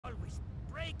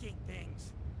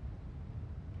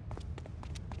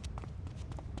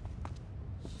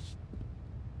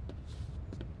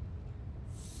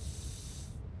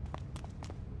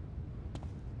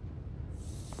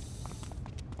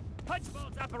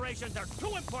Punchball's operations are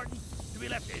too important to be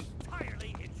left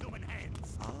entirely in human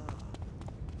hands. Ah.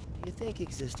 You think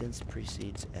existence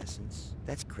precedes essence?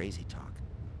 That's crazy talk.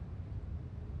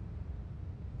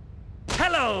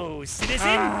 Hello,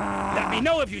 citizen! Let me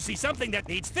know if you see something that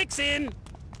needs fixing!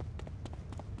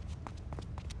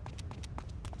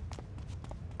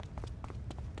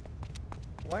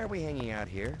 Why are we hanging out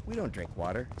here? We don't drink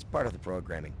water. It's part of the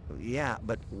programming. Yeah,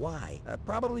 but why?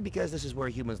 Probably because this is where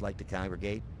humans like to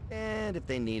congregate. And if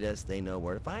they need us, they know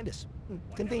where to find us.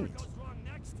 Convenient. Whatever goes wrong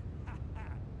next,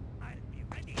 I'll be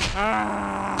ready.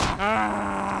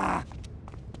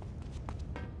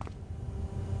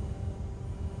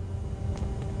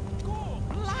 Oh,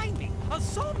 blimey! A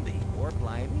zombie! Or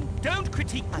blimey. Don't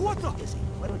critique What the? Izzy,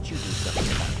 why don't you do something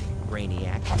about it?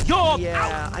 Brainiac. You're...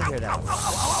 Yeah, I hear that.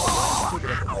 Keep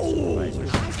it up to my supervisor.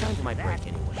 It's time for my break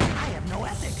anyway. I have no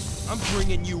ethics. I'm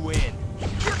bringing you in.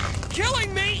 You're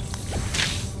killing me!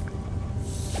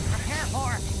 Prepare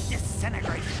for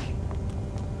disintegration.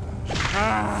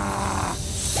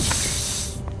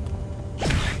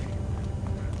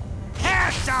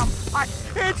 Have some punch!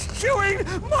 It's chewing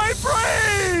my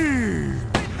brain!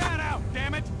 Spit that out,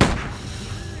 damn it!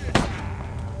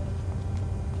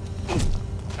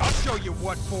 I'll show you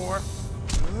what for.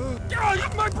 Oh,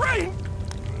 my brain!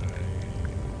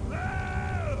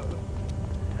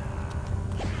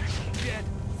 Dead.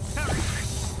 Hurry.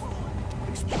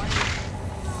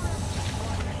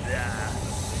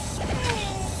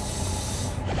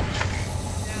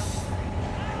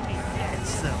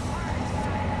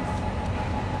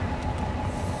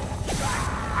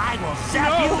 I will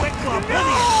zap you into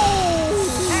oblivion.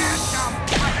 Have some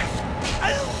punish.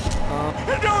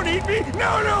 Don't eat me! No!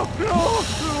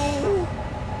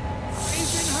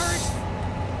 Agent hurt.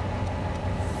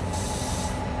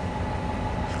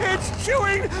 It's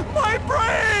chewing my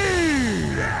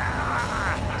brain!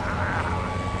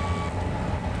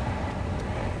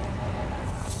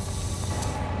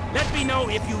 Let me know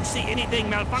if you see anything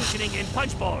malfunctioning in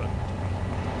Punchball.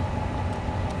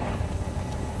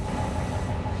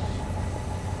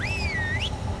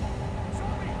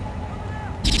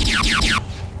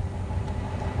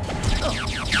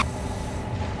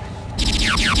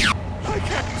 I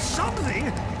got something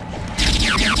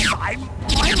inside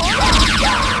my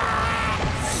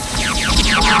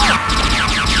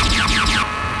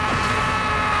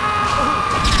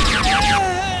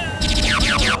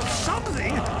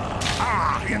something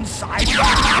inside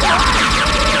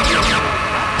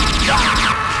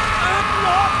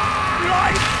not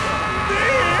like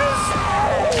this.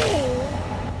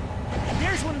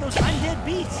 There's one of those undead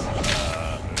beasts.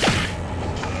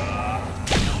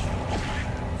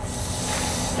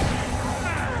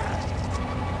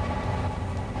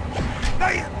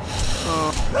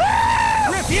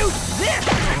 Refute this!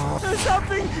 There's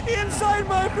something inside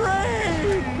my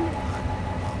brain!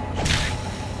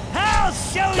 I'll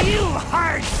show you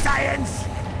hard science.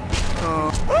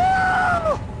 More!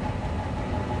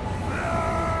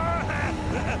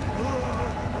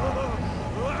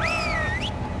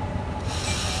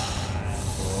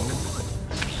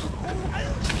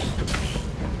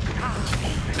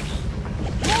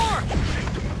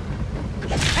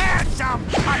 Have some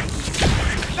punch.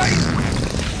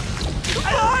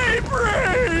 My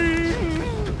brain!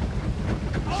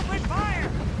 Open fire.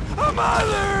 A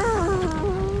mother!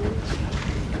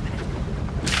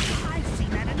 I've seen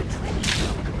that in a training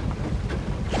show.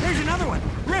 There's another one!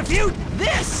 Refute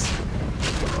this!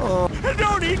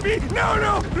 Don't eat me! No!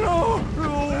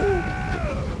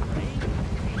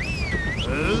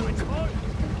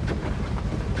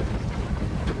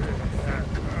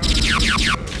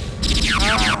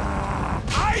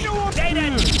 I know a Data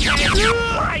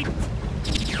right!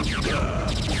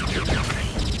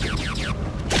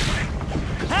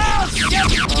 I'll show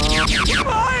you.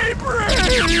 My brain!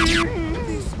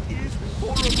 This is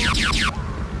horrible.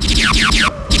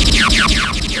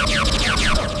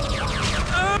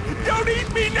 Don't eat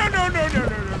me! No! I have no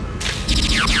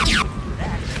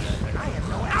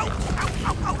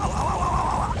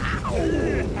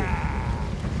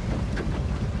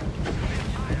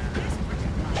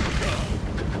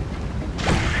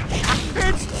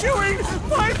It's chewing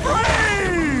my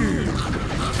brain!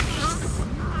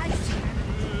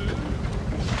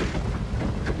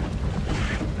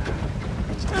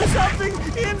 There's something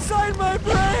inside my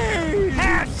brain!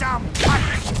 Have some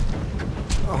punch.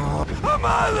 A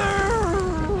mother!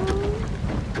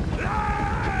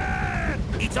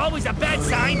 It's always a bad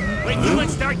sign when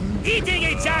humans start eating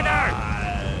each other.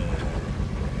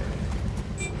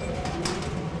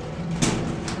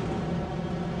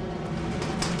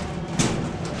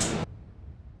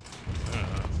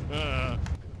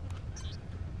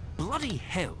 bloody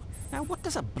hell. Now, what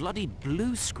does a bloody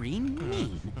blue screen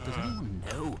mean? Does anyone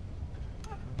know?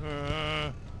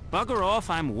 Bugger off,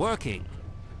 I'm working.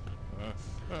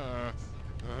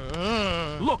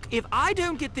 Look, if I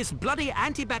don't get this bloody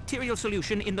antibacterial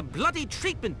solution in the bloody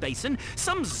treatment basin,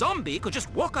 some zombie could just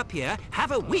walk up here,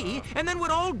 have a wee, and then we're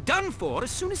all done for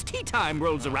as soon as tea time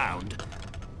rolls around.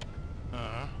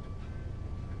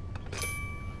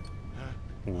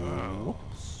 Whoops.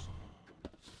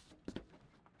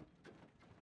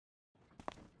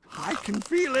 I can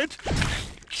feel it.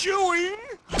 Chewing!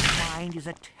 Mind is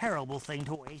a terrible thing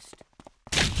to waste.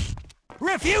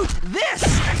 Refute this!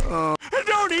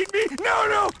 Don't eat me!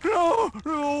 No!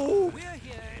 We're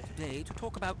here today to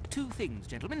talk about two things,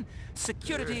 gentlemen.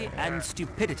 Security and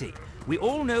stupidity. We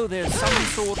all know there's some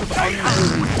sort of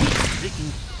unholy beast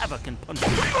wreaking havoc and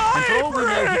punishment. And for all we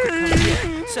know, he could come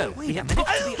here. So, we have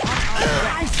managed to be on our way.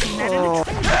 I've seen that in a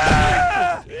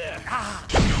train.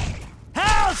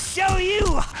 I'll show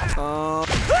you!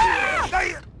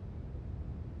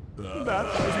 That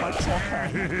was my chalk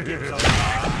hand.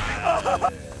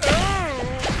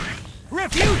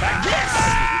 Refute this!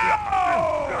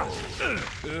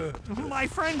 My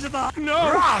friends of the...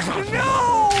 No!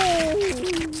 No!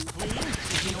 Please,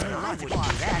 if you don't logical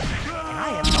on that, and I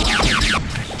have no... You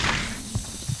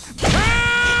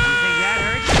think that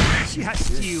hurt?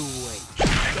 Just you wait.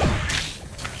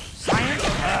 Science,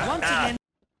 once again...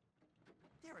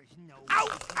 There is no... Ow!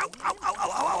 Ow! Ow! Ow! Ow!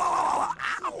 Ow!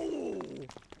 Ow!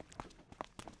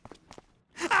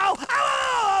 Ow! Ow! Ow!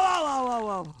 Ow!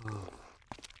 Ow!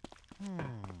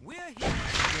 We're here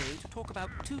today to talk about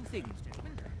two things,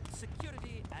 gentlemen.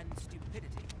 Security and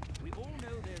stupidity. We all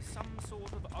know there's some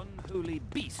sort of unholy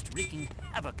beast wreaking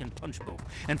havoc in Punchbowl.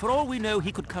 And for all we know,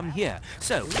 he could come here.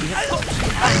 So, we have got to be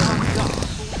on guard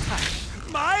all the time.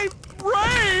 My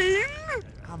brain!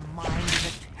 A mind is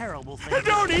a terrible thing.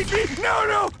 Don't eat me!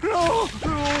 No!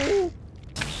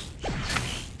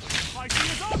 I see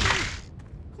a zombie!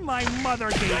 My mother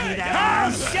gave me that.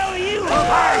 I'll show you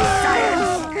hard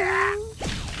science!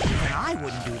 Even I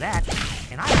wouldn't do that.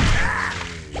 And I...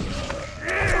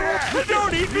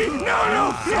 Don't eat me!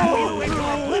 No! You into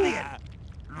oblivion!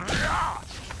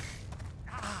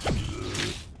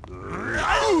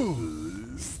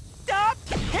 Stop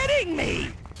hitting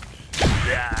me!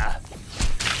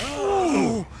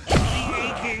 Oh,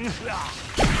 aching.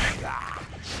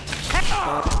 I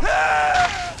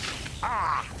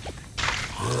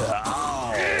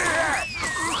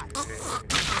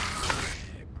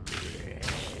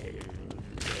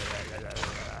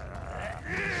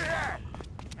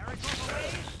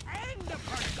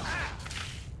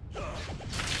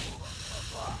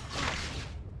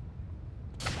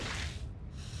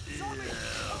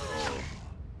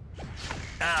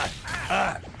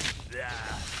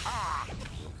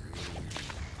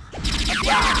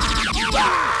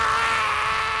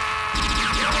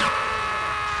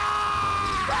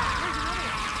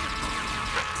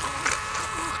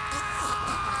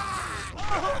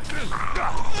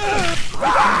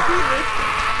can feel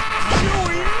it.